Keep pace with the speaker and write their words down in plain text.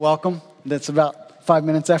Welcome. That's about 5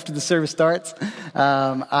 minutes after the service starts.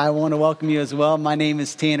 I want to welcome you as well. My name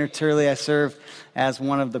is Tanner Turley. I serve as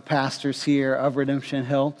one of the pastors here of Redemption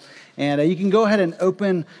Hill. And you can go ahead and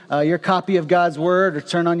open your copy of God's Word or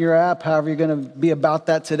turn on your app, however you're going to be about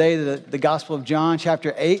that today, the Gospel of John,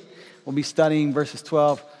 chapter 8. We'll be studying verses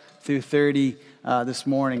 12 through 30 this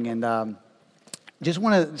morning. And just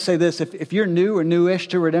want to say this, if you're new or newish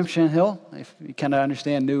to Redemption Hill, if you kind of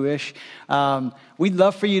understand newish, we'd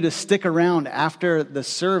love for you to stick around after the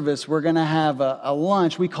service. We're going to have a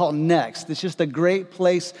lunch we call Next. It's just a great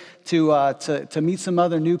place to meet some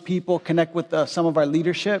other new people, connect with some of our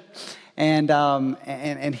leadership, and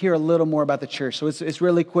hear a little more about the church. So it's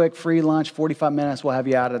really quick, free lunch, 45 minutes, we'll have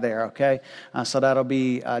you out of there, okay? So that'll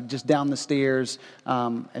be just down the stairs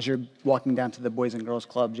as you're walking down to the Boys and Girls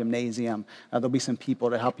Club gymnasium. There'll be some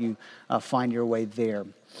people to help you find your way there.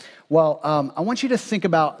 Well, I want you to think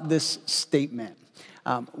about this statement.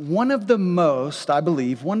 One of the most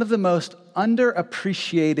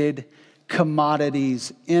underappreciated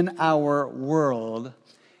commodities in our world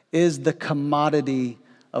is the commodity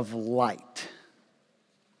of light.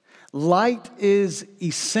 Light is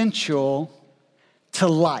essential to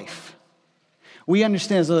life. We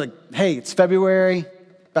understand, so like, hey, it's February,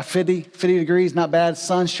 about 50 degrees, not bad,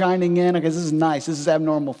 sun's shining in. Okay, this is nice, this is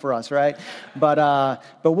abnormal for us, right? But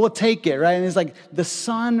we'll take it, right? And it's like the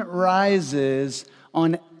sun rises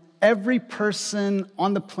on every person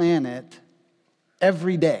on the planet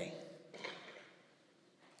every day.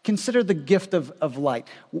 Consider the gift of light.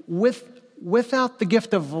 Without the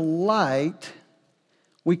gift of light,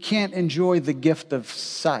 we can't enjoy the gift of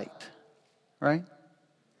sight, right?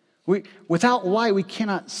 Without light, we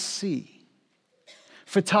cannot see.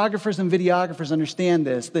 Photographers and videographers understand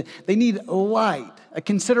this. They need light, a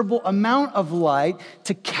considerable amount of light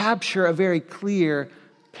to capture a very clear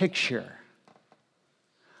picture.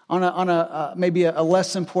 On a maybe a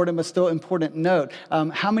less important but still important note,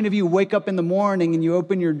 how many of you wake up in the morning and you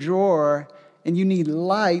open your drawer and you need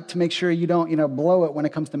light to make sure you don't, blow it when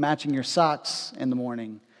it comes to matching your socks in the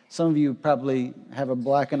morning? Some of you probably have a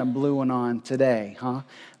black and a blue one on today, huh?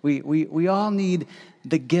 We all need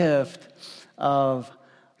the gift of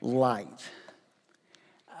light.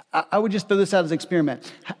 I would just throw this out as an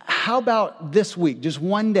experiment. How about this week, just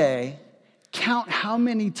one day, count how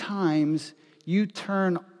many times you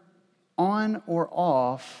turn on or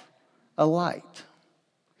off a light.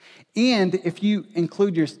 And if you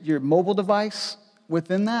include your mobile device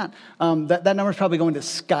within that, that number is probably going to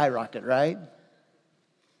skyrocket, right?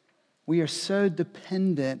 We are so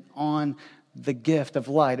dependent on the gift of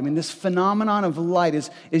light. I mean, this phenomenon of light is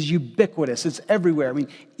ubiquitous. It's everywhere. I mean,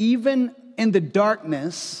 even in the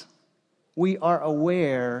darkness, we are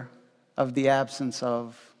aware of the absence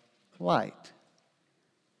of light.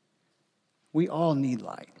 We all need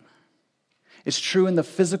light. It's true in the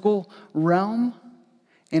physical realm,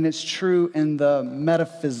 and it's true in the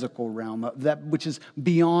metaphysical realm, that which is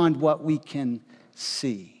beyond what we can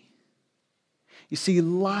see. You see,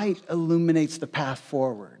 light illuminates the path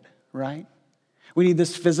forward, right? We need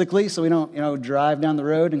this physically so we don't, drive down the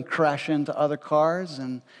road and crash into other cars,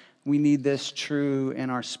 and we need this true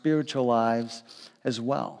in our spiritual lives as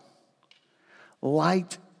well.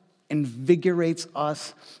 Light invigorates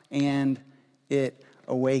us, and it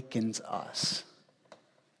awakens us.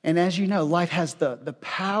 And as you know, light has the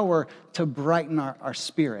power to brighten our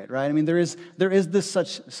spirit, right? I mean, there is this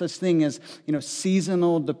such thing as,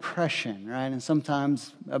 seasonal depression, right? And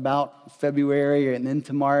sometimes about February and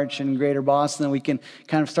into March in Greater Boston, we can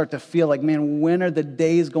kind of start to feel like, man, when are the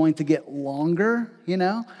days going to get longer,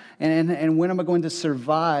 And when am I going to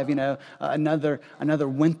survive, another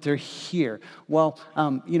winter here? Well,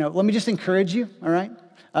 let me just encourage you, all right?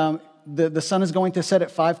 The sun is going to set at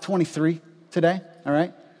 5:23 today, all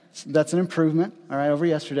right? That's an improvement, all right, over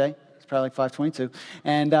yesterday. It's probably like 5:22.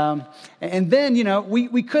 And then,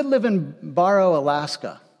 we could live in Barrow,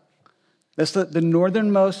 Alaska. That's the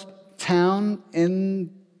northernmost town in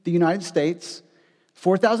the United States.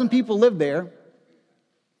 4,000 people live there.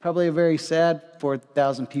 Probably a very sad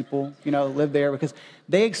 4,000 people, live there because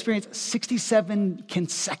they experience 67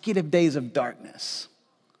 consecutive days of darkness.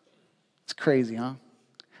 It's crazy, huh?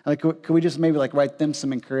 Like, could we just maybe write them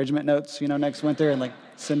some encouragement notes, next winter and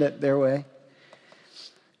send it their way?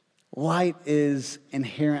 Light is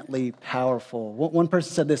inherently powerful. One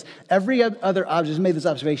person said this: every other object, just made this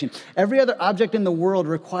observation, every other object in the world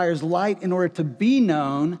requires light in order to be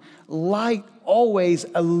known. Light always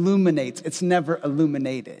illuminates. It's never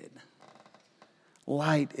illuminated.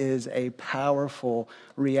 Light is a powerful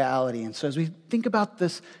reality. And so as we think about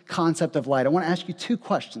this concept of light, I want to ask you two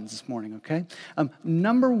questions this morning, okay?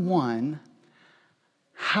 Number one,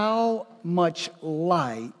 how much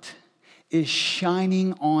light is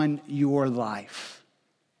shining on your life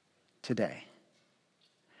today?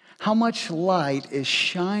 How much light is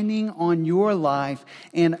shining on your life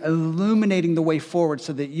and illuminating the way forward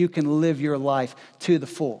so that you can live your life to the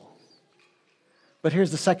full? But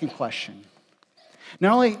here's the second question.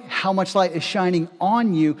 Not only how much light is shining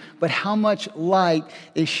on you, but how much light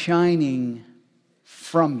is shining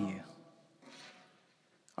from you?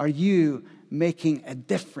 Are you making a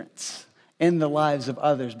difference in the lives of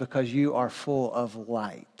others because you are full of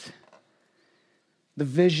light? The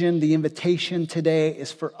vision, the invitation today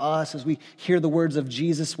is for us, as we hear the words of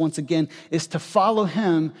Jesus once again, is to follow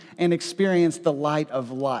him and experience the light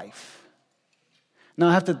of life. Now,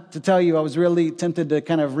 I have to tell you, I was really tempted to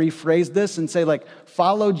kind of rephrase this and say, like,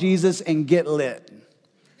 follow Jesus and get lit.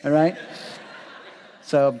 All right?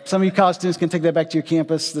 So some of you college students can take that back to your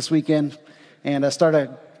campus this weekend and start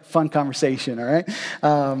a fun conversation, all right?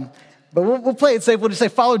 But we'll play it safe. We'll just say,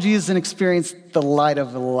 follow Jesus and experience the light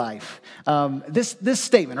of life. This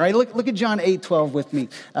statement, right? Look at John 8:12 with me.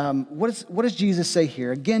 What does Jesus say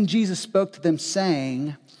here? Again, Jesus spoke to them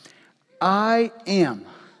saying, I am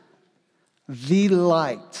the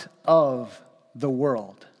light of the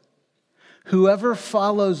world. Whoever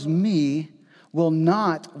follows me will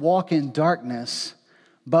not walk in darkness,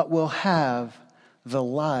 but will have the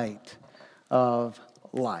light of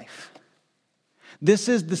life. This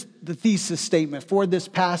is the thesis statement for this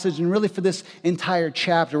passage and really for this entire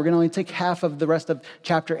chapter. We're going to only take half of the rest of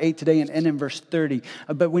chapter 8 today and end in verse 30.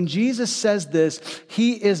 But when Jesus says this,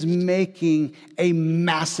 he is making a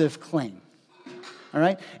massive claim. All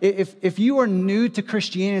right? If you are new to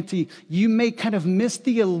Christianity, you may kind of miss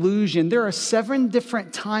the illusion. There are 7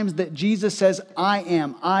 different times that Jesus says, I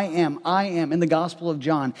am, in the Gospel of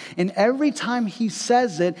John. And every time he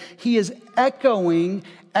says it, he is echoing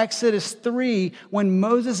Exodus 3, when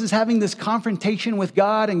Moses is having this confrontation with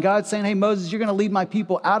God, and God's saying, hey, Moses, you're going to lead my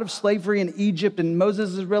people out of slavery in Egypt. And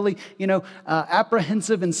Moses is really,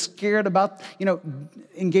 apprehensive and scared about,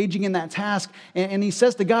 engaging in that task. And he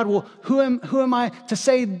says to God, well, who am I to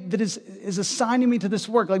say that is assigning me to this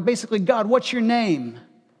work? Like, basically, God, what's your name?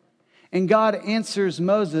 And God answers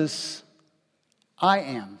Moses, I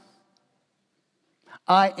am.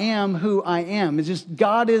 I am who I am. It's just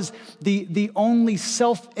God is the only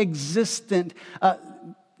self-existent,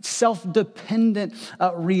 self-dependent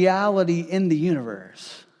reality in the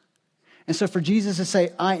universe. And so for Jesus to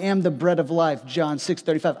say, I am the bread of life, John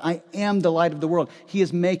 6:35, I am the light of the world, he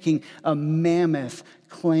is making a mammoth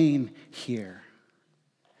claim here.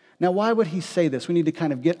 Now, why would he say this? We need to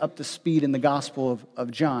kind of get up to speed in the Gospel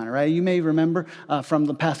of John, right? You may remember from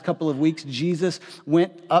the past couple of weeks, Jesus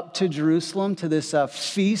went up to Jerusalem to this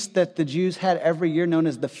feast that the Jews had every year known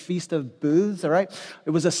as the Feast of Booths, all right?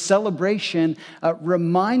 It was a celebration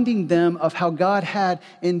reminding them of how God had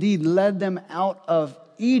indeed led them out of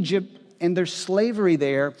Egypt and their slavery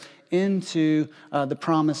there into the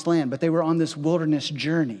Promised Land. But they were on this wilderness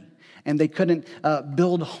journey. And they couldn't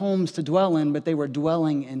build homes to dwell in, but they were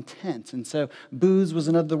dwelling in tents. And so booths was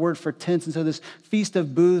another word for tents. And so this Feast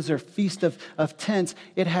of Booths or Feast of Tents,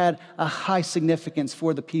 it had a high significance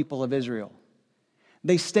for the people of Israel.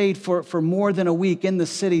 They stayed for more than a week in the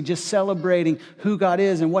city just celebrating who God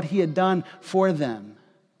is and what he had done for them.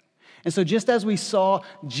 And so just as we saw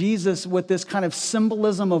Jesus with this kind of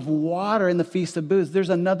symbolism of water in the Feast of Booths, there's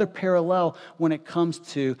another parallel when it comes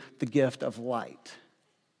to the gift of light.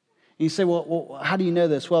 You say, well, how do you know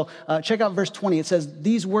this? Well, check out verse 20. It says,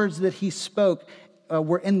 these words that he spoke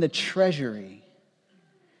were in the treasury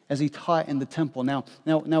as he taught in the temple. Now,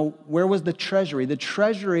 where was the treasury? The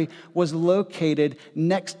treasury was located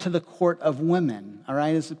next to the court of women. All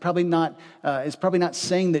right, it's probably not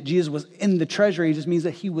saying that Jesus was in the treasury. It just means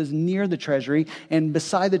that he was near the treasury, and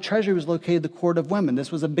beside the treasury was located the court of women.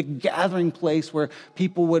 This was a big gathering place where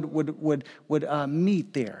people would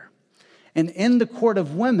meet there. And in the court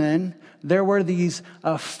of women, there were these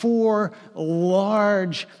 4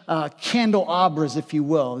 large candelabras, if you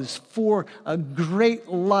will. These 4 great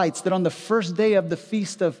lights that on the first day of the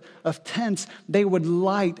Feast of Tents, they would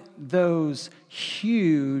light those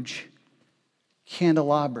huge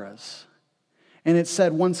candelabras. And it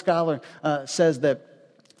said, one scholar says that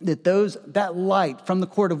light from the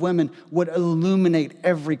court of women would illuminate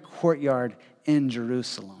every courtyard in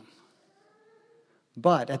Jerusalem.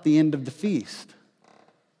 But at the end of the feast,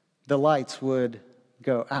 the lights would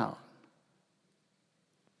go out.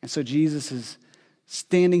 And so Jesus is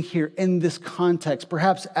standing here in this context,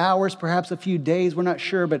 perhaps hours, perhaps a few days, we're not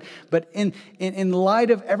sure, but in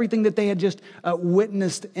light of everything that they had just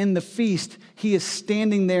witnessed in the feast, he is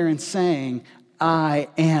standing there and saying, I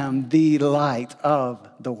am the light of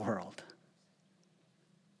the world.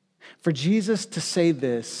 For Jesus to say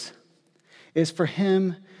this is for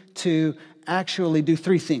him to actually do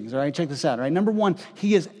three things, all right? Check this out, all right? Number one,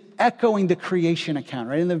 he is echoing the creation account,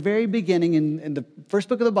 right? In the very beginning, in the first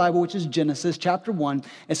book of the Bible, which is Genesis, chapter 1,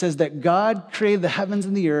 it says that God created the heavens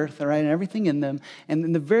and the earth, all right, and everything in them. And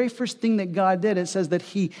then the very first thing that God did, it says that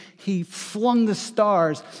he flung the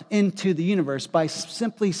stars into the universe by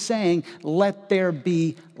simply saying, let there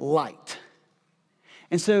be light.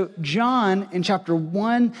 And so John, in chapter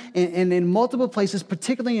 1, and in multiple places,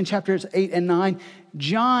 particularly in chapters 8 and 9,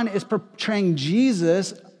 John is portraying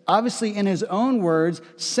Jesus, obviously in his own words,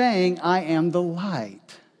 saying, I am the light.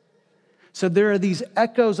 So there are these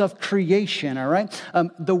echoes of creation, all right?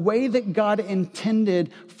 The way that God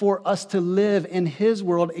intended for us to live in his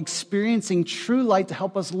world, experiencing true light to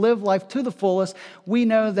help us live life to the fullest, we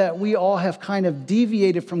know that we all have kind of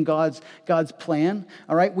deviated from God's plan,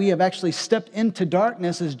 all right? We have actually stepped into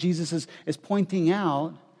darkness, as Jesus is pointing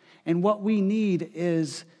out, and what we need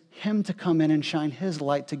is him to come in and shine his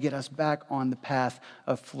light to get us back on the path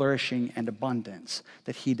of flourishing and abundance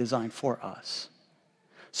that he designed for us.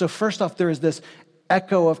 So first off, there is this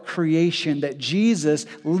echo of creation that Jesus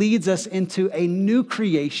leads us into a new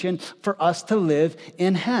creation for us to live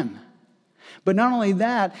in him. But not only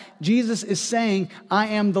that, Jesus is saying, I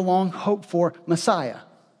am the long hoped for Messiah.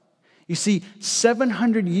 You see,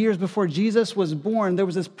 700 years before Jesus was born, there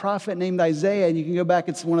was this prophet named Isaiah, and you can go back,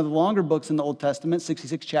 it's one of the longer books in the Old Testament,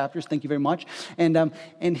 66 chapters, thank you very much.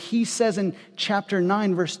 And he says in chapter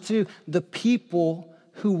 9, verse 2, the people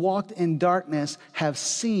who walked in darkness have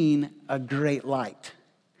seen a great light.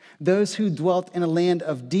 Those who dwelt in a land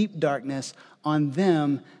of deep darkness, on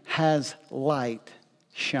them has light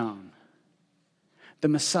shone. The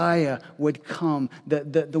Messiah would come,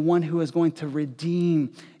 the one who is going to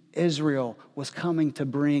redeem Israel was coming to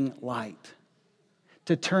bring light,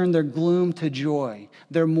 to turn their gloom to joy,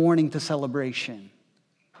 their mourning to celebration.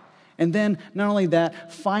 And then, not only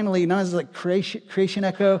that, finally, not as like creation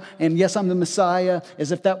echo, and yes, I'm the Messiah,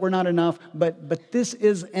 as if that were not enough, but this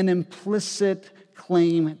is an implicit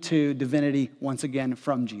claim to divinity once again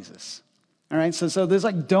from Jesus. All right, so there's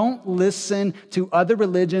like, don't listen to other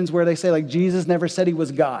religions where they say like Jesus never said he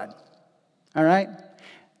was God. All right?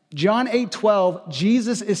 John 8:12,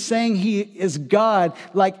 Jesus is saying he is God,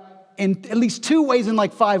 like in at least two ways in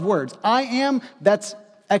like 5 words. I am, that's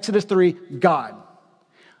Exodus 3, God.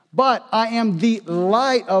 But I am the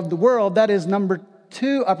light of the world. That is number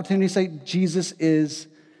 2 opportunity to say Jesus is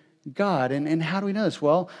God. And how do we know this?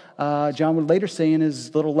 Well, John would later say in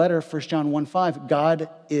his little letter, 1 John 1:5, God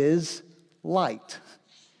is light.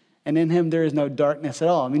 And in him there is no darkness at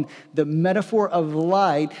all. I mean, the metaphor of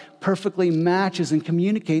light perfectly matches and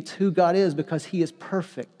communicates who God is because he is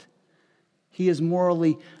perfect. He is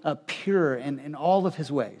morally pure in all of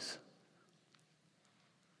his ways.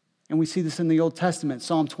 And we see this in the Old Testament,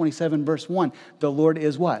 Psalm 27, verse 1. The Lord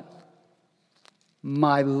is what?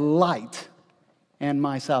 My light and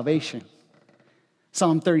my salvation.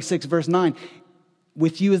 Psalm 36, verse 9.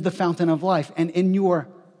 With you is the fountain of life, and in your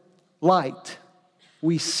light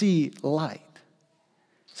we see light.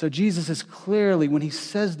 So Jesus is clearly, when he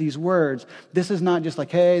says these words, this is not just like,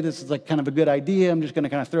 hey, this is like kind of a good idea. I'm just going to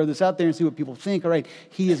kind of throw this out there and see what people think. All right,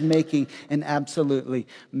 he is making an absolutely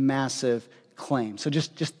massive claim. So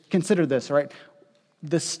just consider this, all right?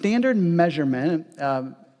 The standard measurement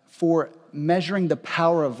for measuring the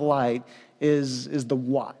power of light is the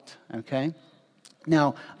watt, okay?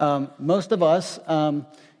 Now, most of us,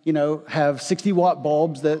 have 60-watt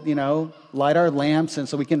bulbs that, light our lamps, and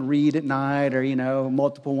so we can read at night, or,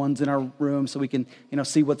 multiple ones in our room so we can,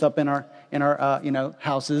 see what's up in our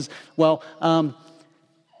houses. Well,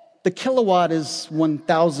 the kilowatt is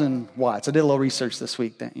 1,000 watts. I did a little research this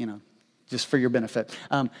week that, just for your benefit.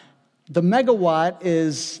 The megawatt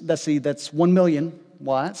is, that's 1 million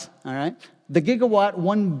watts, all right? The gigawatt,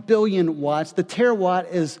 1 billion watts. The terawatt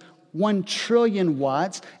is 1 trillion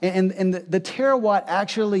watts. And the terawatt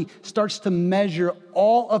actually starts to measure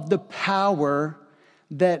all of the power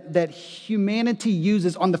that humanity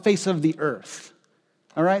uses on the face of the earth.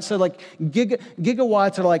 All right, so like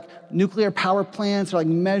gigawatts are like nuclear power plants, are like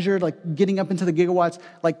measured, like getting up into the gigawatts.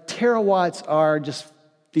 Like terawatts are just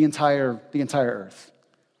the entire earth.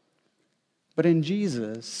 But in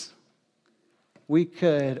Jesus, we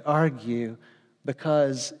could argue,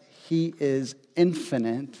 because he is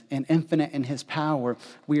infinite and infinite in his power,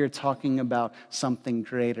 we are talking about something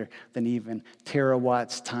greater than even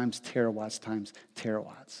terawatts times terawatts times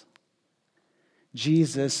terawatts.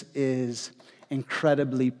 Jesus is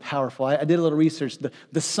incredibly powerful. I did a little research.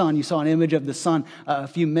 The sun, you saw an image of the sun a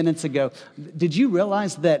few minutes ago. Did you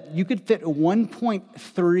realize that you could fit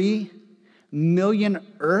 1.3 million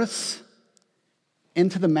Earths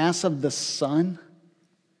into the mass of the sun?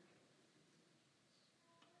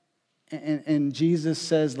 And Jesus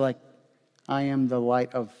says, like, I am the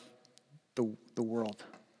light of the world.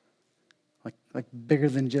 Like bigger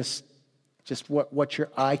than just what your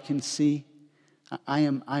eye can see. I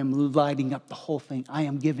am lighting up the whole thing. I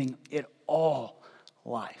am giving it all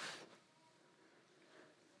life.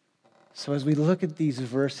 So as we look at these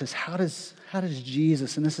verses, how does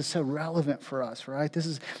Jesus, and this is so relevant for us, right? This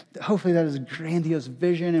is hopefully that is a grandiose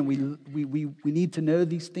vision, and we need to know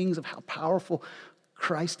these things of how powerful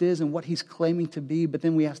Christ is and what he's claiming to be. But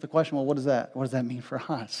then we ask the question, well, what does that mean for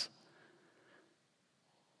us?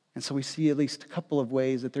 And so we see at least a couple of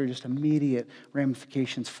ways that there are just immediate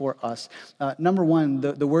ramifications for us. Number one,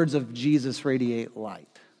 the words of Jesus radiate light.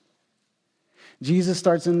 Jesus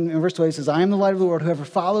starts in verse 12, he says, I am the light of the world. Whoever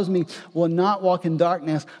follows me will not walk in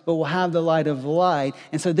darkness, but will have the light of light.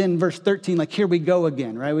 And so then verse 13, like here we go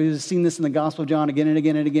again, right? We've seen this in the Gospel of John again and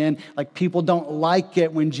again and again. Like people don't like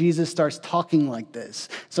it when Jesus starts talking like this.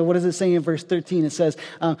 So what does it say in verse 13? It says,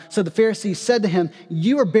 so the Pharisees said to him,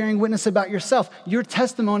 you are bearing witness about yourself. Your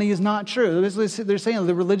testimony is not true. They're saying,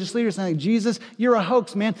 the religious leaders saying, Jesus, you're a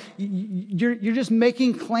hoax, man. You're just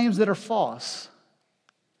making claims that are false.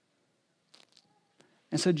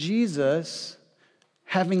 And so Jesus,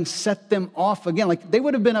 having set them off again, like they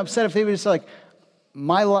would have been upset if they would have said, like,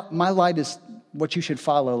 my light is what you should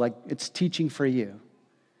follow, like it's teaching for you.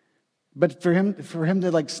 But for him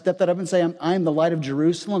to like step that up and say, I'm the light of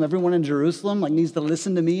Jerusalem, everyone in Jerusalem like needs to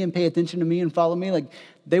listen to me and pay attention to me and follow me, like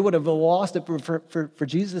they would have lost it for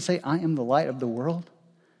Jesus to say, I am the light of the world.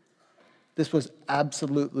 This was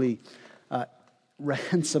absolutely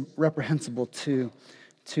reprehensible to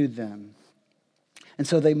them. And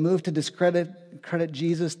so they move to discredit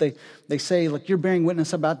Jesus. They say, look, you're bearing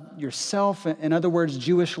witness about yourself. In other words,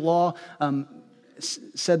 Jewish law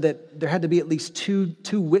said that there had to be at least two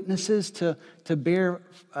witnesses to bear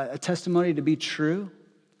a testimony to be true.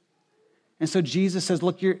 And so Jesus says,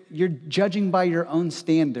 look, you're judging by your own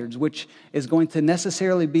standards, which is going to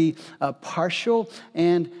necessarily be partial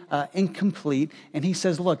and incomplete. And he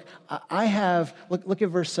says, look at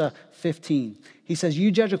verse 15. He says,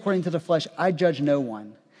 you judge according to the flesh, I judge no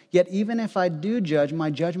one. Yet even if I do judge, my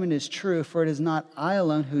judgment is true, for it is not I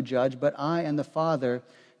alone who judge, but I and the Father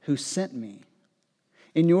who sent me.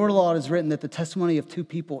 In your law it is written that the testimony of two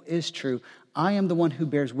people is true. I am the one who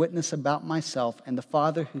bears witness about myself, and the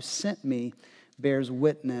Father who sent me bears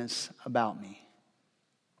witness about me.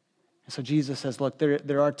 And so Jesus says, look,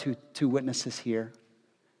 there are two witnesses here.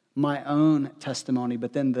 My own testimony,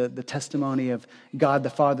 but then the testimony of God the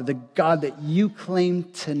Father, the God that you claim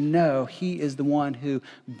to know, he is the one who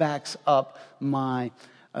backs up my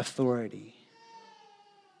authority.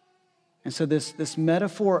 And so this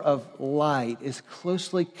metaphor of light is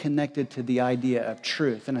closely connected to the idea of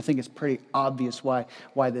truth. And I think it's pretty obvious why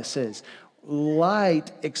this is.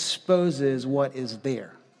 Light exposes what is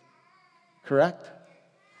there. Correct?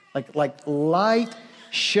 Like light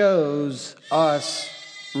shows us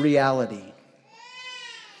reality.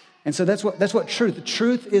 And so that's what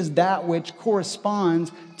truth is, that which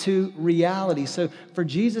corresponds to reality. So for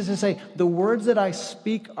Jesus to say, the words that I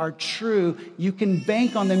speak are true, you can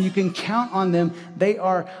bank on them, you can count on them. They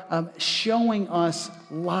are showing us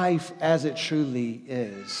life as it truly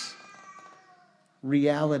is.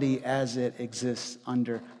 Reality as it exists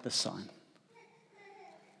under the sun.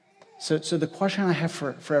 So the question I have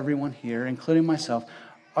for everyone here, including myself,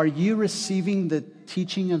 are you receiving the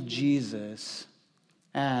teaching of Jesus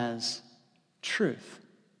as truth?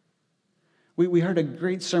 We heard a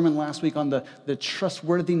great sermon last week on the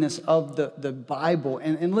trustworthiness of the Bible.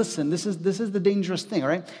 And listen, this is the dangerous thing, all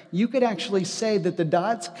right? You could actually say that the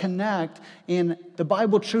dots connect and the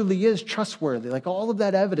Bible truly is trustworthy. Like all of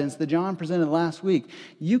that evidence that John presented last week,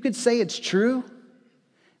 you could say it's true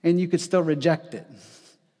and you could still reject it.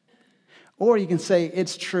 Or you can say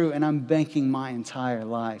it's true and I'm banking my entire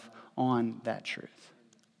life on that truth.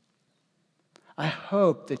 I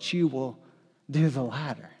hope that you will do the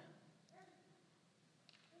latter.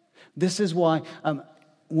 This is why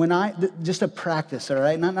just a practice, all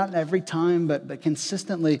right? Not every time, but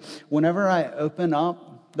consistently, whenever I open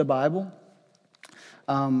up the Bible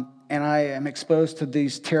and I am exposed to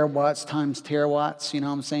these terawatts times terawatts, you know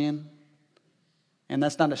what I'm saying? And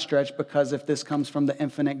that's not a stretch, because if this comes from the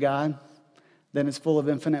infinite God, then it's full of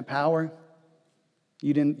infinite power.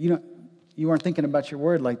 You weren't thinking about your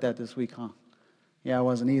word like that this week, huh? Yeah, I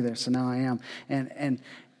wasn't either, so now I am. And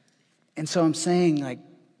And so I'm saying, like,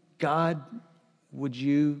 God, would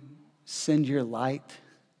you send your light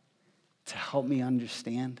to help me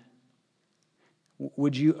understand?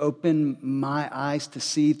 Would you open my eyes to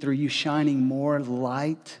see through you shining more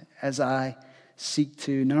light as I seek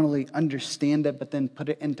to not only understand it, but then put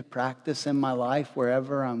it into practice in my life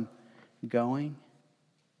wherever I'm going?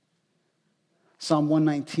 Psalm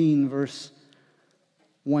 119, verse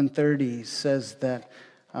 130 says that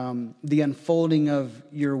the unfolding of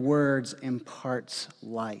your words imparts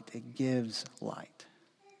light. It gives light.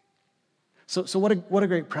 So what a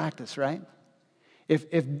great practice, right?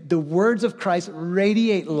 If the words of Christ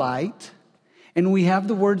radiate light, and we have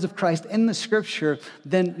the words of Christ in the Scripture,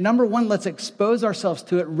 then number one, let's expose ourselves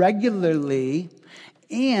to it regularly,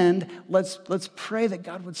 and let's pray that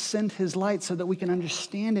God would send his light so that we can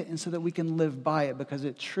understand it and so that we can live by it, because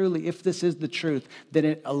it truly, if this is the truth, then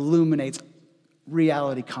it illuminates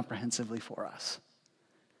reality comprehensively for us.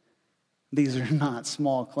 These are not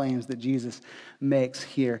small claims that Jesus makes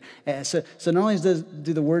here. So not only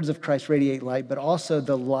do the words of Christ radiate light, but also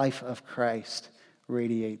the life of Christ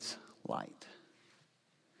radiates light.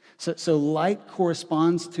 So light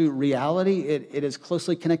corresponds to reality. It is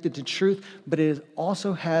closely connected to truth, but it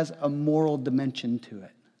also has a moral dimension to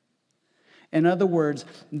it. In other words,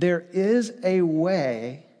 there is a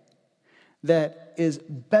way that is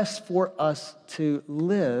best for us to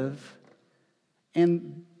live,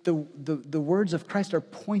 and the words of Christ are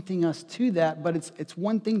pointing us to that, but it's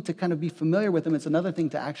one thing to kind of be familiar with them. It's another thing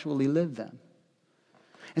to actually live them.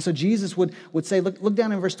 And so Jesus would say, look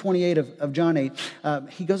down in verse 28 of John 8.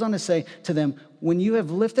 He goes on to say to them, when you have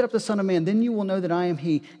lifted up the Son of Man, then you will know that I am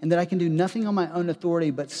he, and that I can do nothing on my own authority,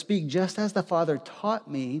 but speak just as the Father taught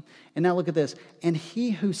me. And now look at this. And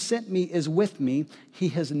he who sent me is with me. He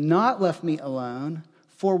has not left me alone.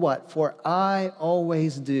 For what? For I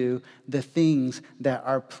always do the things that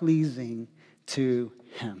are pleasing to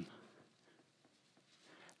him.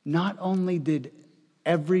 Not only did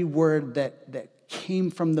every word that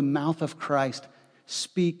came from the mouth of Christ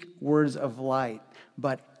speak words of light,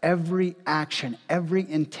 but every action, every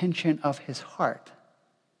intention of his heart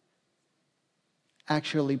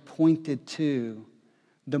actually pointed to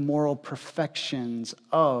the moral perfections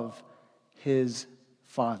of his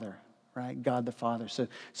Father, right? God the Father. So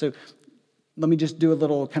let me just do a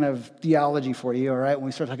little kind of theology for you, all right? When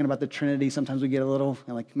we start talking about the Trinity, sometimes we get a little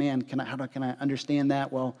like, man, how can I understand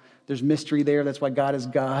that? Well, there's mystery there. That's why God is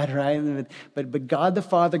God, right? But God the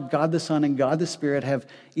Father, God the Son, and God the Spirit have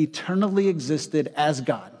eternally existed as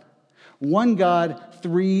God. One God,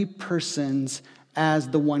 three persons as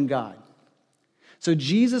the one God. So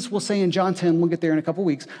Jesus will say in John 10, we'll get there in a couple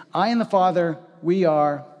weeks, I and the Father, we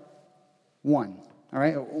are one. All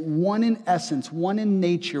right, one in essence, one in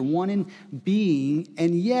nature, one in being,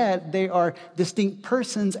 and yet they are distinct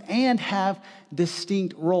persons and have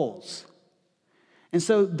distinct roles. And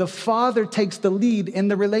so the Father takes the lead in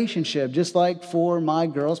the relationship, just like for my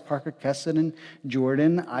girls, Parker, Kesson, and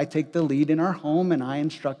Jordan, I take the lead in our home and I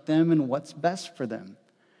instruct them in what's best for them.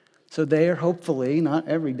 So they are hopefully, not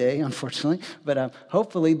every day, unfortunately, but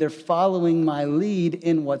hopefully they're following my lead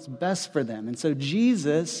in what's best for them. And so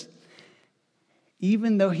Jesus,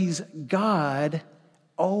 even though he's God,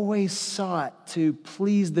 always sought to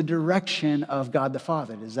please the direction of God the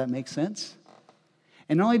Father. Does that make sense?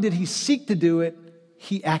 And not only did he seek to do it,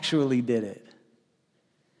 he actually did it.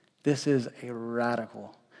 This is a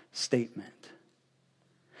radical statement.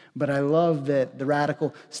 But I love that the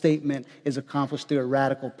radical statement is accomplished through a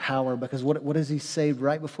radical power, because what does he say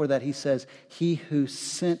right before that? He says, he who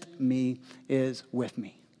sent me is with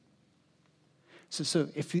me. So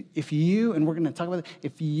if you, and we're going to talk about it,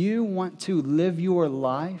 if you want to live your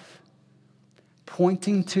life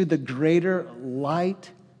pointing to the greater light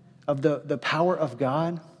of the power of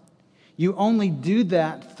God, you only do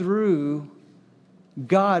that through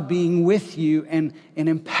God being with you and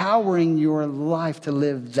empowering your life to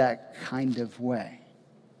live that kind of way.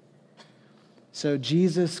 So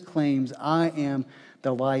Jesus claims, I am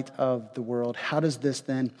the light of the world. How does this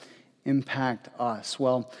then impact us?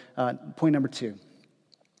 Well, point number 2.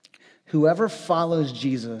 Whoever follows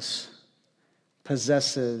Jesus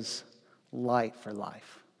possesses light for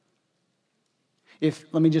life.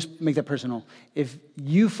 Let me just make that personal. If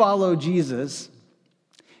you follow Jesus,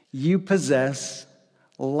 you possess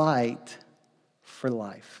light for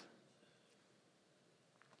life.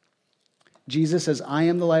 Jesus says, I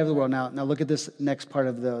am the light of the world. Now look at this next part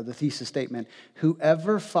of the thesis statement.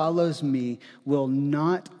 Whoever follows me will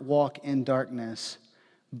not walk in darkness,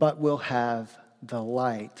 but will have the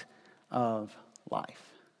light of life.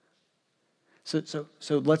 So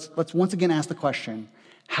let's once again ask the question,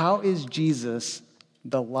 how is Jesus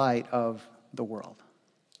the light of the world?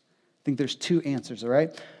 I think there's two answers, all right?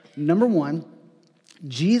 Number one,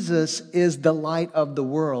 Jesus is the light of the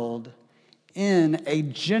world in a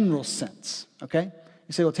general sense, okay?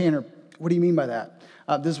 You say, well, Tanner, what do you mean by that?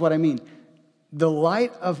 This is what I mean. The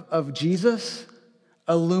light of Jesus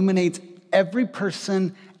illuminates every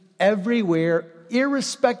person everywhere,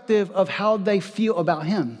 irrespective of how they feel about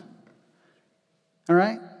him. All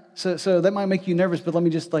right? So that might make you nervous, but let me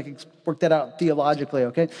just work that out theologically,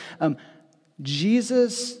 okay?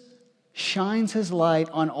 Jesus shines his light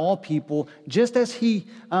on all people, just as he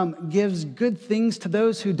gives good things to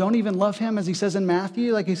those who don't even love him, as he says in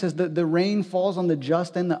Matthew. Like he says, the rain falls on the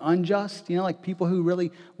just and the unjust, like people who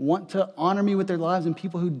really want to honor me with their lives and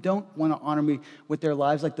people who don't want to honor me with their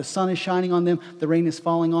lives. Like the sun is shining on them, the rain is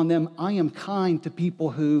falling on them. I am kind to people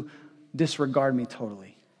who disregard me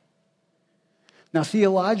totally. Now,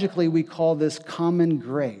 theologically, we call this common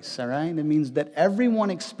grace, all right? It means that everyone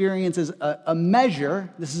experiences a measure,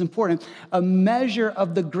 this is important, a measure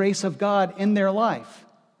of the grace of God in their life.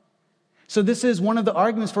 So this is one of the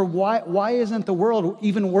arguments for why isn't the world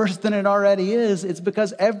even worse than it already is? It's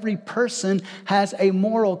because every person has a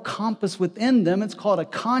moral compass within them. It's called a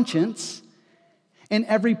conscience. And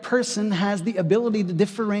every person has the ability to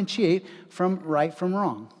differentiate from right from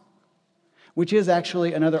wrong, which is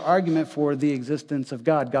actually another argument for the existence of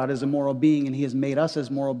God. God is a moral being, and he has made us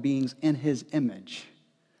as moral beings in his image.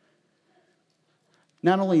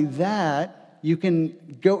 Not only that, you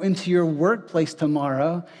can go into your workplace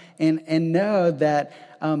tomorrow and know that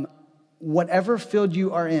whatever field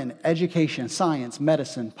you are in, education, science,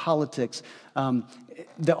 medicine, politics,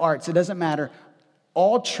 the arts, it doesn't matter.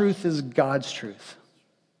 All truth is God's truth.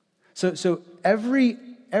 So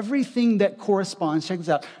everything that corresponds, check this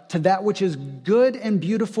out, to that which is good and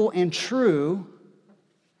beautiful and true,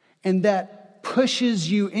 and that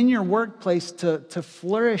pushes you in your workplace to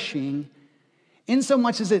flourishing, in so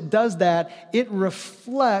much as it does that, it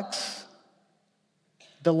reflects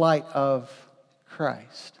the light of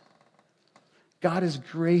Christ. God is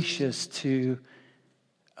gracious to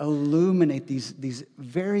illuminate these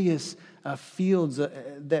various fields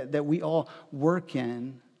that we all work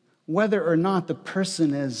in, whether or not the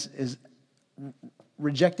person is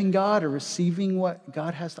rejecting God or receiving what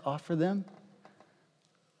God has to offer them.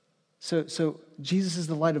 So Jesus is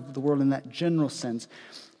the light of the world in that general sense.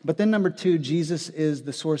 But then number two, Jesus is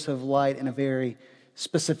the source of light in a very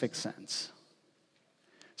specific sense.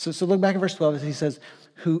 So look back at verse 12 as he says,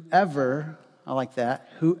 whoever, I like that,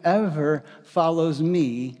 whoever follows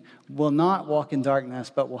me will not walk in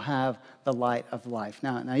darkness, but will have the light of life.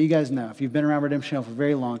 Now you guys know, if you've been around Redemption Hill for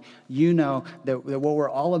very long, you know that what we're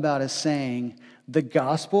all about is saying the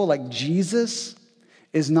gospel, like Jesus,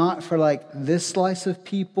 is not for this slice of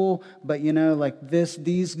people, but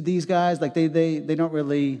these guys, they don't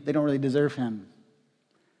really deserve him.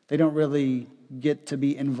 They don't really get to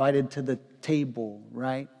be invited to the table,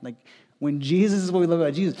 right? When Jesus is what we love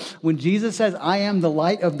about Jesus. When Jesus says, I am the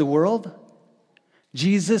light of the world,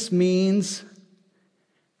 Jesus means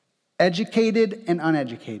educated and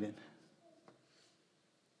uneducated.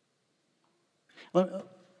 I'm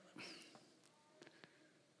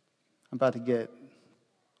about to get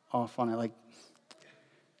off on it.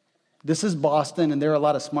 This is Boston, and there are a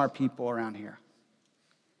lot of smart people around here.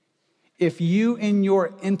 If you, in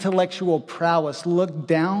your intellectual prowess, look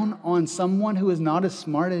down on someone who is not as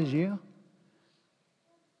smart as you,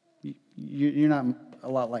 you're not a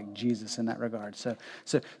lot like Jesus in that regard.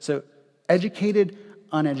 So educated,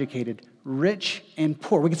 uneducated, rich and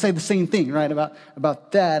poor. We could say the same thing, right,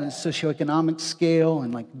 about that and socioeconomic scale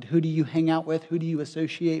and who do you hang out with, who do you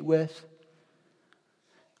associate with.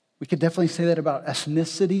 We could definitely say that about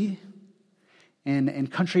ethnicity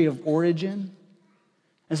and country of origin.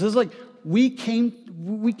 And so it's we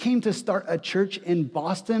came to start a church in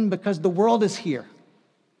Boston because the world is here.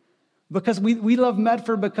 Because we love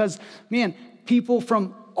Medford because, man, people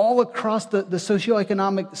from all across the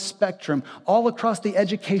socioeconomic spectrum, all across the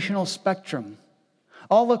educational spectrum,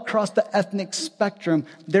 all across the ethnic spectrum,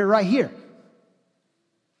 they're right here.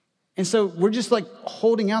 And so we're just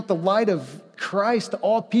holding out the light of Christ to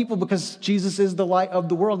all people because Jesus is the light of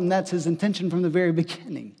the world, and that's his intention from the very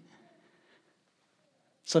beginning.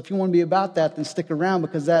 So if you want to be about that, then stick around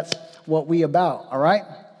because that's what we about, all right?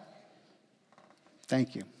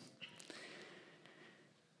 Thank you.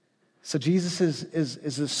 So Jesus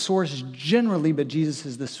is the source generally, but Jesus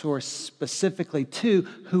is the source specifically to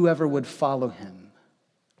whoever would follow him,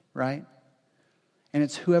 right? And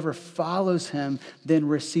it's whoever follows him then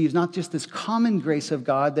receives not just this common grace of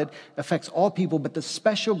God that affects all people, but the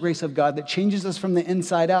special grace of God that changes us from the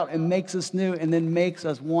inside out and makes us new and then makes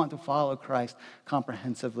us want to follow Christ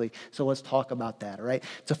comprehensively. So let's talk about that, all right?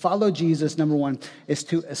 To follow Jesus, number one, is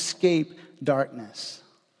to escape darkness.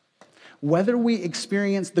 Whether we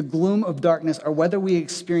experience the gloom of darkness or whether we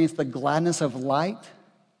experience the gladness of light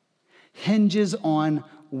hinges on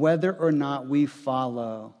whether or not we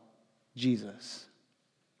follow Jesus.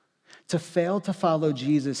 To fail to follow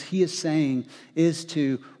Jesus, he is saying, is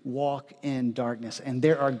to walk in darkness. And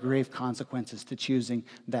there are grave consequences to choosing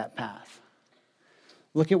that path.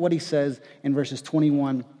 Look at what he says in verses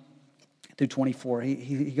 21 through 24.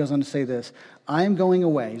 He goes on to say this. I am going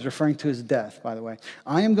away. He's referring to his death, by the way.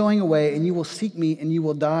 I am going away, and you will seek me, and you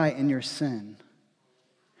will die in your sin.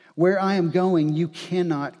 Where I am going, you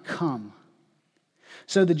cannot come.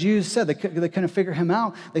 So the Jews said, they couldn't figure him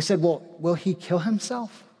out. They said, well, will he kill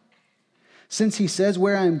himself? Since he says,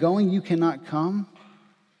 where I am going, you cannot come.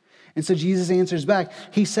 And so Jesus answers back.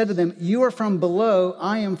 He said to them, you are from below,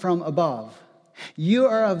 I am from above. You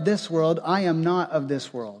are of this world, I am not of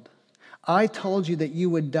this world. I told you that you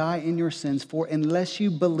would die in your sins, for unless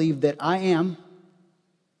you believe that I am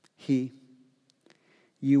he,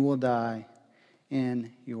 you will die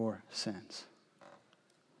in your sins.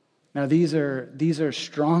 Now these are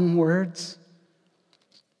strong words,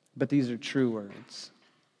 but these are true words.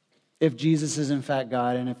 If Jesus is in fact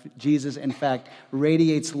God, and if Jesus in fact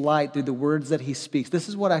radiates light through the words that he speaks, this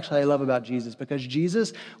is what actually I love about Jesus, because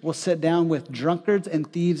Jesus will sit down with drunkards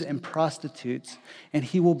and thieves and prostitutes, and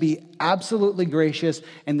he will be absolutely gracious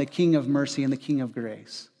and the King of mercy and the King of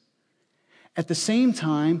grace. At the same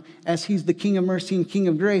time, as he's the King of mercy and King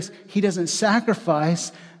of grace, he doesn't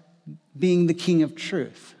sacrifice being the King of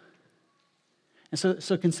truth. And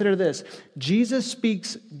so consider this. Jesus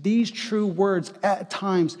speaks these true words at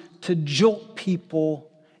times to jolt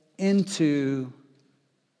people into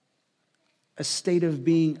a state of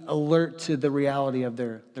being alert to the reality of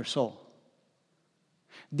their soul.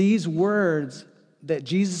 These words that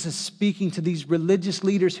Jesus is speaking to these religious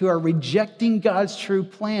leaders who are rejecting God's true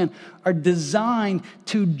plan are designed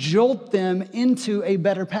to jolt them into a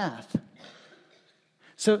better path.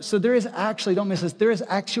 So there is actually, don't miss this, there is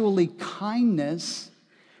actually kindness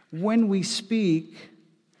when we speak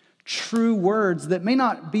true words that may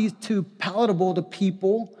not be too palatable to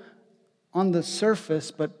people on the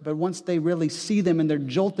surface, but once they really see them and they're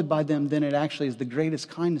jolted by them, then it actually is the greatest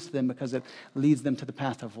kindness to them because it leads them to the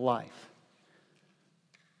path of life.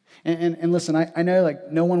 And listen, I know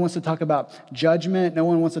like no one wants to talk about judgment. No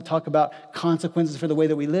one wants to talk about consequences for the way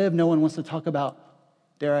that we live. No one wants to talk about,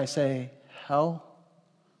 dare I say, hell.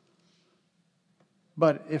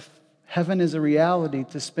 But if heaven is a reality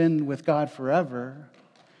to spend with God forever,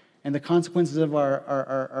 and the consequences of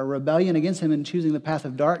our rebellion against him and choosing the path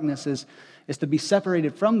of darkness is to be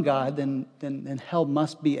separated from God, then hell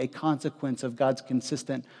must be a consequence of God's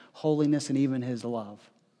consistent holiness and even his love.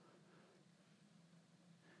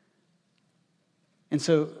 And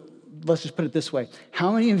so let's just put it this way.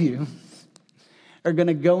 How many of you are going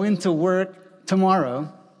to go into work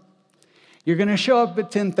tomorrow? You're going to show up at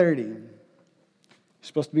 10:30. You're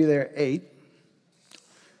supposed to be there at 8.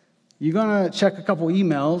 You're going to check a couple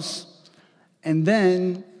emails, and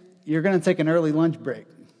then you're going to take an early lunch break,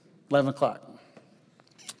 11 o'clock.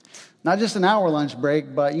 Not just an hour lunch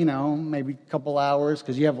break, but, maybe a couple hours,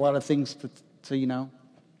 because you have a lot of things to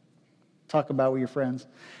talk about with your friends.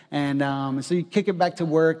 And so you kick it back to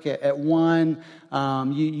work at 1.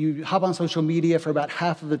 You hop on social media for about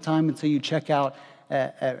half of the time until you check out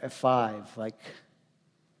at 5. Like,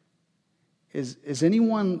 is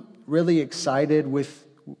anyone really excited with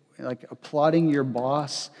applauding your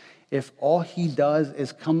boss if all he does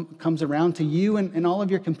is comes around to you and all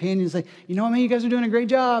of your companions and say, you know what, man, you guys are doing a great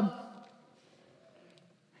job.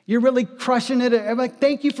 You're really crushing it. I'm like,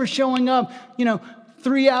 thank you for showing up,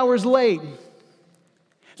 3 hours late.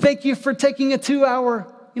 Thank you for taking a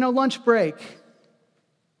 2-hour, lunch break.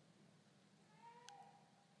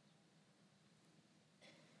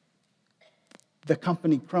 The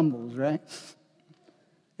company crumbles, right?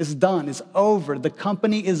 It's done. It's over. The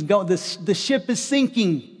company is going. The ship is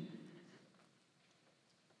sinking.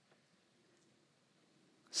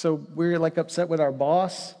 So we're upset with our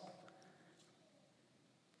boss.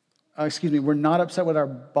 We're not upset with our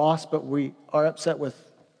boss, but we are upset with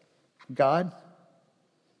God.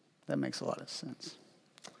 That makes a lot of sense.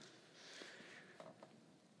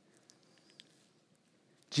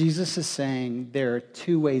 Jesus is saying there are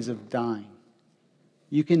 2 ways of dying.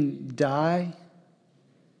 You can die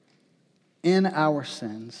in our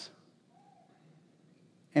sins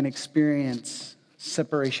and experience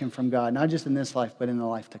separation from God, not just in this life, but in the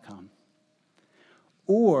life to come.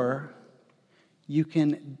 Or you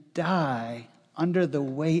can die under the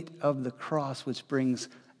weight of the cross, which brings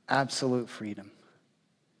absolute freedom.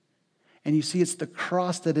 And you see, it's the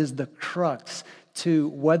cross that is the crux to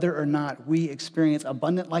whether or not we experience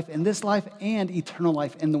abundant life in this life and eternal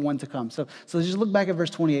life in the one to come. So just look back at verse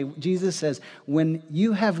 28. Jesus says, when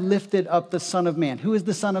you have lifted up the Son of Man. Who is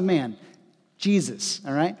the Son of Man? Jesus,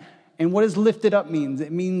 all right? And what does lifted up mean?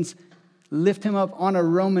 It means lift him up on a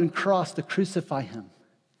Roman cross to crucify him.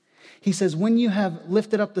 He says, when you have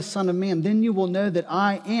lifted up the Son of Man, then you will know that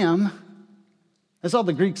I am. That's all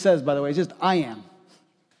the Greek says, by the way. It's just I am.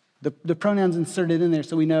 The pronoun's inserted in there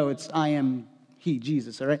so we know it's I am he,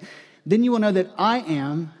 Jesus, all right? Then you will know that I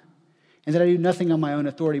am, and that I do nothing on my own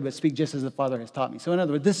authority, but speak just as the Father has taught me. So in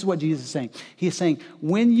other words, this is what Jesus is saying. He is saying,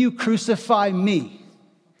 when you crucify me,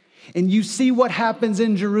 and you see what happens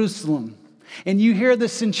in Jerusalem, and you hear the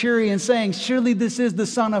centurion saying, surely this is the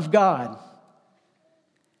Son of God,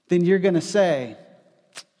 then you're going to say,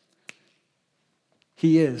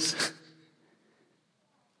 he is.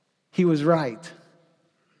 He was right.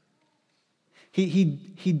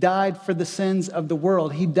 He died for the sins of the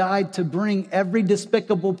world. He died to bring every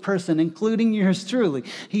despicable person, including yours truly.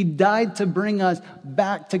 He died to bring us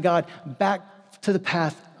back to God, back to the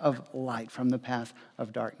path of light from the path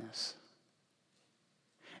of darkness.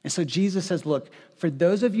 And so Jesus says, look, for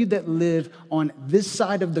those of you that live on this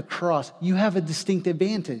side of the cross, you have a distinct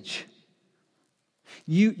advantage.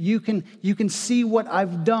 You can see what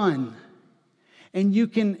I've done. And you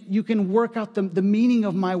can work out the meaning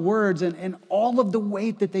of my words and all of the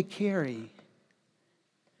weight that they carry.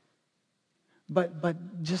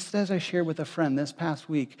 But just as I shared with a friend this past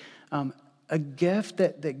week, a gift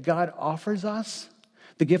that God offers us,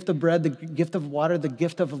 the gift of bread, the gift of water, the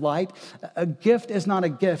gift of light, a gift is not a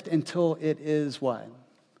gift until it is what?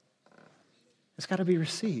 It's got to be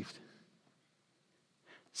received.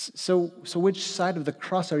 So which side of the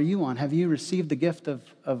cross are you on? Have you received the gift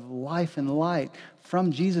of life and light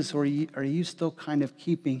from Jesus, or are you still kind of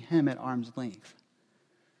keeping him at arm's length?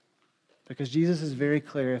 Because Jesus is very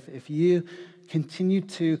clear. If you continue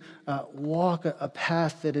to walk a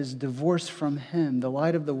path that is divorced from him, the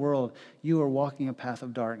light of the world, you are walking a path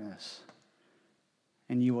of darkness.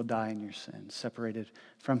 And you will die in your sins, separated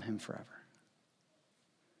from him forever.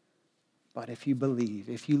 But if you believe,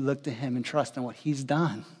 if you look to him and trust in what he's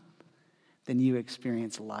done, then you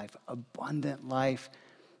experience life, abundant life,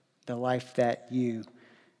 the life that you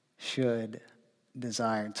should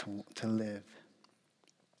desire to live.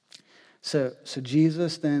 So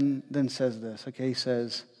Jesus then says this, okay? He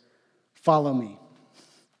says, follow me.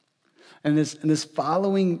 And this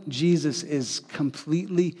following Jesus is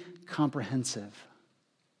completely comprehensive.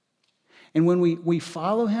 And when we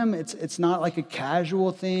follow him, it's not like a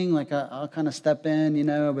casual thing, like I'll kind of step in,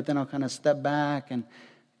 but then I'll kind of step back. And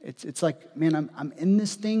it's like, man, I'm in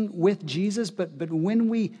this thing with Jesus, but when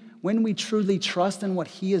we truly trust in what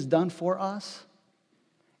he has done for us,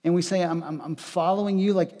 and we say, I'm following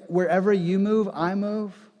you, like wherever you move, I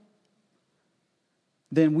move,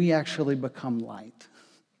 then we actually become light.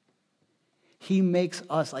 He makes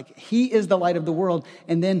us, like he is the light of the world.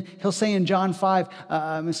 And then he'll say in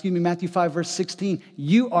Matthew 5, verse 16,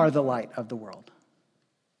 you are the light of the world.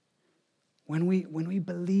 When we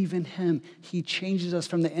believe in him, he changes us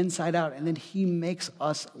from the inside out, and then he makes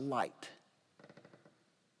us light.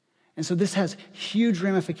 And so this has huge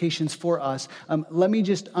ramifications for us. Let me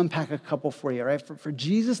just unpack a couple for you, right? For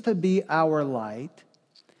Jesus to be our light,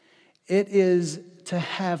 it is to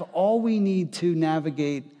have all we need to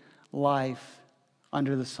navigate life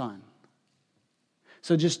under the sun.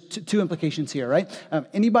 So just two implications here, right?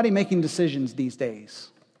 Anybody making decisions these days?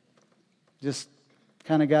 Just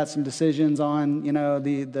kind of got some decisions on,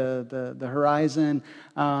 the horizon.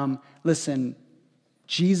 Listen,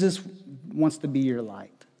 Jesus wants to be your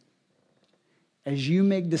light. As you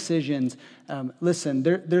make decisions, listen,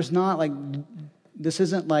 there's not like, this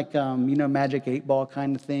isn't like, magic 8-ball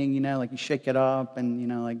kind of thing, like you shake it up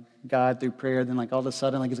and, like God through prayer, then like all of a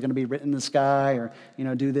sudden, like it's going to be written in the sky or,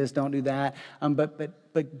 do this, don't do that.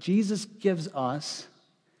 But Jesus gives us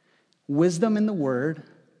wisdom in the word.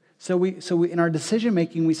 So we in our decision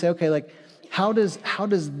making, we say, okay, like how does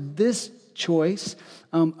this choice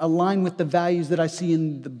align with the values that I see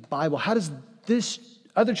in the Bible? How does this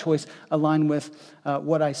other choice align with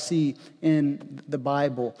what I see in the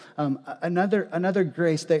Bible? Another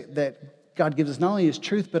grace that God gives us not only is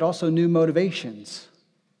truth, but also new motivations.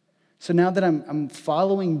 So now that I'm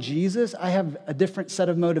following Jesus, I have a different set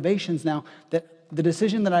of motivations now, that the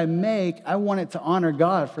decision that I make, I want it to honor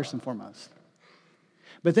God first and foremost.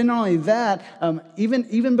 But then not only that,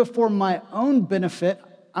 even before my own benefit,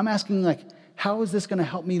 I'm asking, like, how is this going to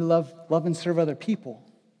help me love and serve other people?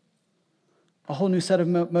 A whole new set of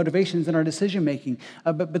motivations in our decision making.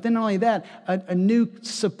 But then not only that, a new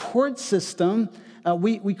support system.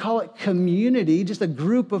 We call it community, just a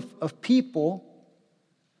group of people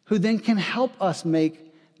who then can help us make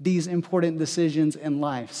these important decisions in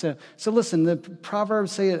life. So listen, the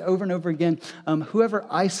Proverbs say it over and over again. Whoever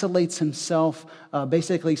isolates himself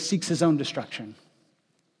basically seeks his own destruction.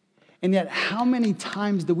 And yet, how many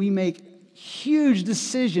times do we make huge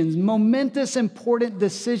decisions, momentous, important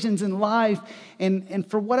decisions in life, and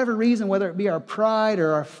for whatever reason, whether it be our pride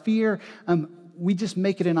or our fear, we just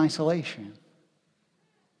make it in isolation.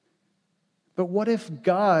 But what if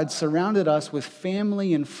God surrounded us with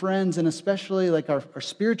family and friends, and especially like our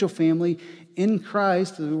spiritual family in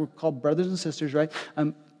Christ, we're called brothers and sisters, right?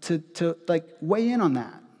 To like weigh in on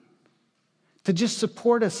that, to just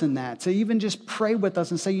support us in that, to even just pray with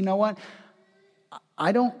us and say, you know what?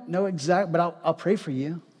 I don't know exactly, but I'll pray for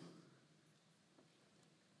you.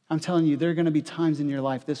 I'm telling you, there are going to be times in your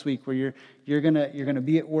life this week where you're going to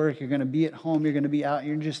be at work, you're going to be at home, you're going to be out,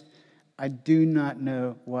 I do not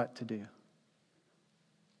know what to do.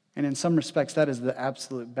 And in some respects, that is the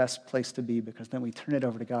absolute best place to be, because then we turn it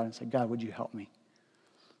over to God and say, God, would you help me?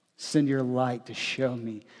 Send your light to show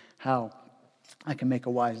me how I can make a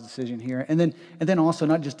wise decision here. And then also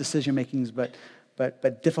not just decision makings, but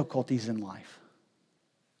difficulties in life.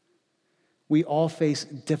 We all face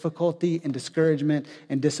difficulty and discouragement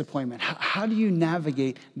and disappointment. How do you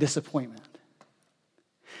navigate disappointment?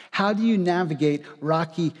 How do you navigate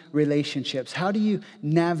rocky relationships? How do you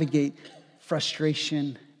navigate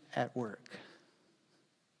frustration at work?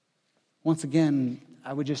 Once again,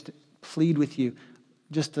 I would just plead with you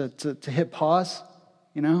just to hit pause,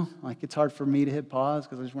 like it's hard for me to hit pause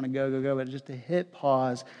because I just want to go, but just to hit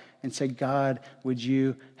pause and say, God, would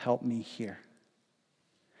you help me here?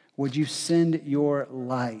 Would you send your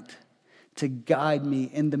light to guide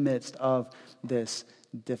me in the midst of this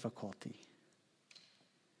difficulty?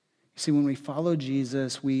 You see, when we follow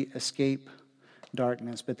Jesus, we escape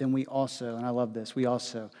darkness, but then we also, and I love this, we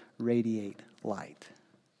also radiate light.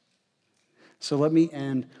 So let me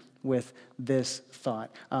end with this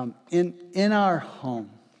thought. In our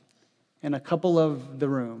home, in a couple of the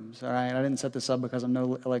rooms, all right, I didn't set this up because I'm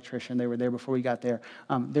no electrician. They were there before we got there.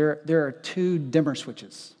 There are 2 dimmer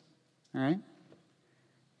switches, all right?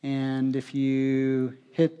 And if you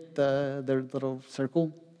hit the little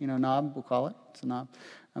circle, knob, we'll call it, it's a knob.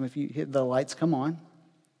 If you hit, the lights come on.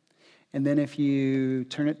 And then if you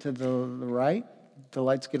turn it to the right, the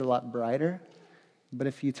lights get a lot brighter. But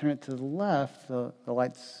if you turn it to the left, the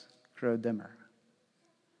lights grow dimmer.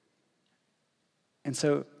 And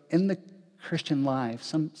so in the Christian life,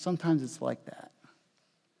 sometimes it's like that.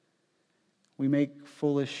 We make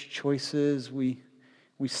foolish choices. We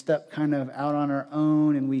step kind of out on our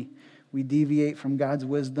own, and we deviate from God's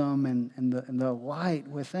wisdom, and the light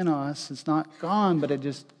within us, it's not gone, but it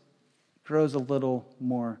just grows a little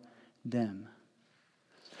more dim.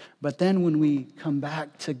 But then when we come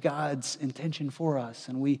back to God's intention for us,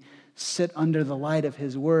 and we sit under the light of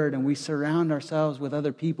His Word, and we surround ourselves with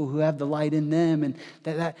other people who have the light in them, and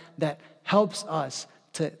that helps us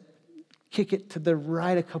to kick it to the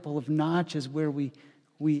right a couple of notches, where we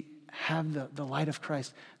have the light of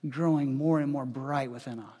Christ growing more and more bright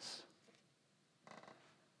within us.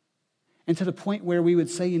 And to the point where we would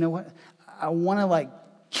say, you know what, I want to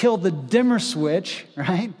kill the dimmer switch,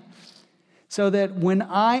 right? So that when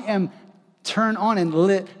I am turned on and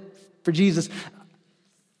lit for Jesus,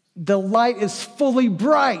 the light is fully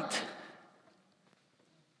bright.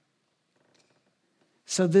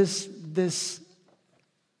 So this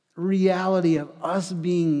reality of us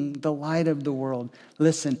being the light of the world,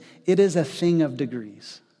 listen, it is a thing of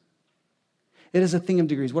degrees. It is a thing of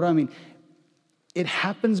degrees. What do I mean? It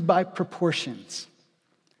happens by proportions.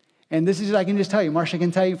 And this is, I can just tell you, Marsha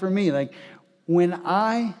can tell you for me, when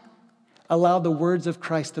I allow the words of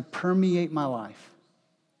Christ to permeate my life,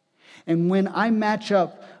 and when I match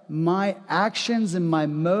up my actions and my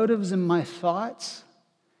motives and my thoughts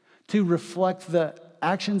to reflect the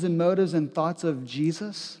actions and motives and thoughts of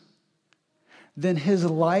Jesus, then His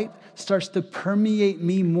light starts to permeate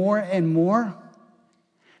me more and more,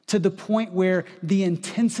 to the point where the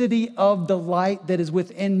intensity of the light that is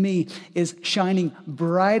within me is shining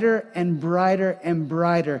brighter and brighter and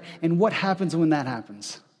brighter. And what happens when that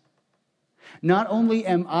happens? Not only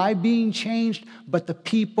am I being changed, but the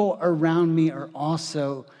people around me are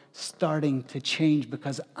also starting to change,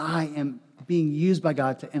 because I am being used by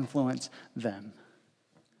God to influence them.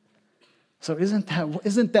 So isn't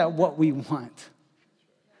that what we want?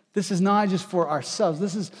 This is not just for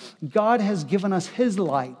ourselves. God has given us his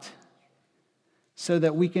light so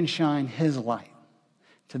that we can shine his light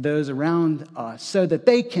to those around us so that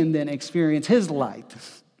they can then experience his light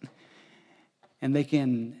and they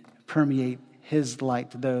can permeate his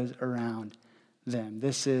light to those around them.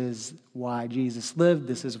 This is why Jesus lived.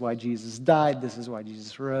 This is why Jesus died. This is why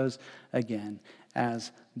Jesus rose again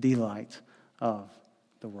as the light of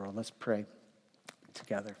the world. Let's pray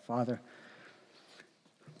together. Father,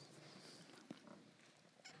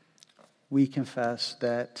 we confess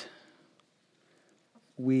that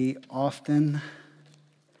we often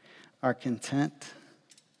are content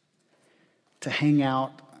to hang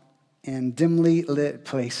out in dimly lit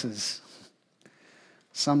places.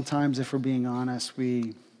 Sometimes, if we're being honest,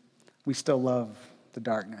 we still love the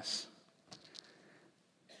darkness.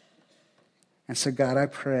 And so, God, I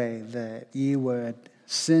pray that you would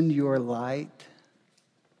send your light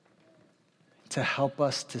to help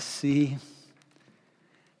us to see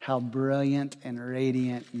how brilliant and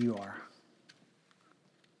radiant you are.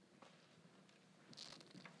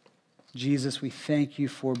 Jesus, we thank you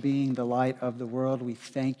for being the light of the world. We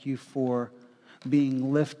thank you for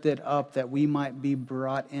being lifted up that we might be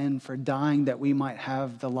brought in, for dying that we might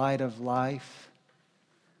have the light of life.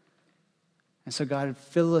 And so, God,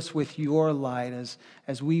 fill us with your light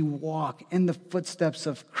as we walk in the footsteps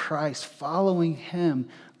of Christ, following him.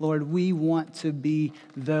 Lord, we want to be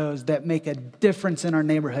those that make a difference in our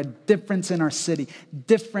neighborhood, difference in our city,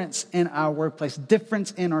 difference in our workplace,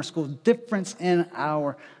 difference in our schools, difference in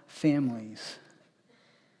our families.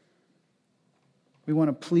 We want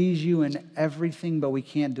to please you in everything, but we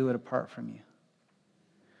can't do it apart from you.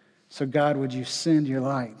 So, God, would you send your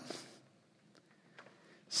light?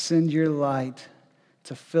 Send your light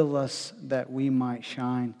to fill us that we might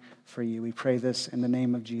shine for you. We pray this in the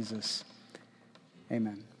name of Jesus.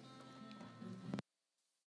 Amen.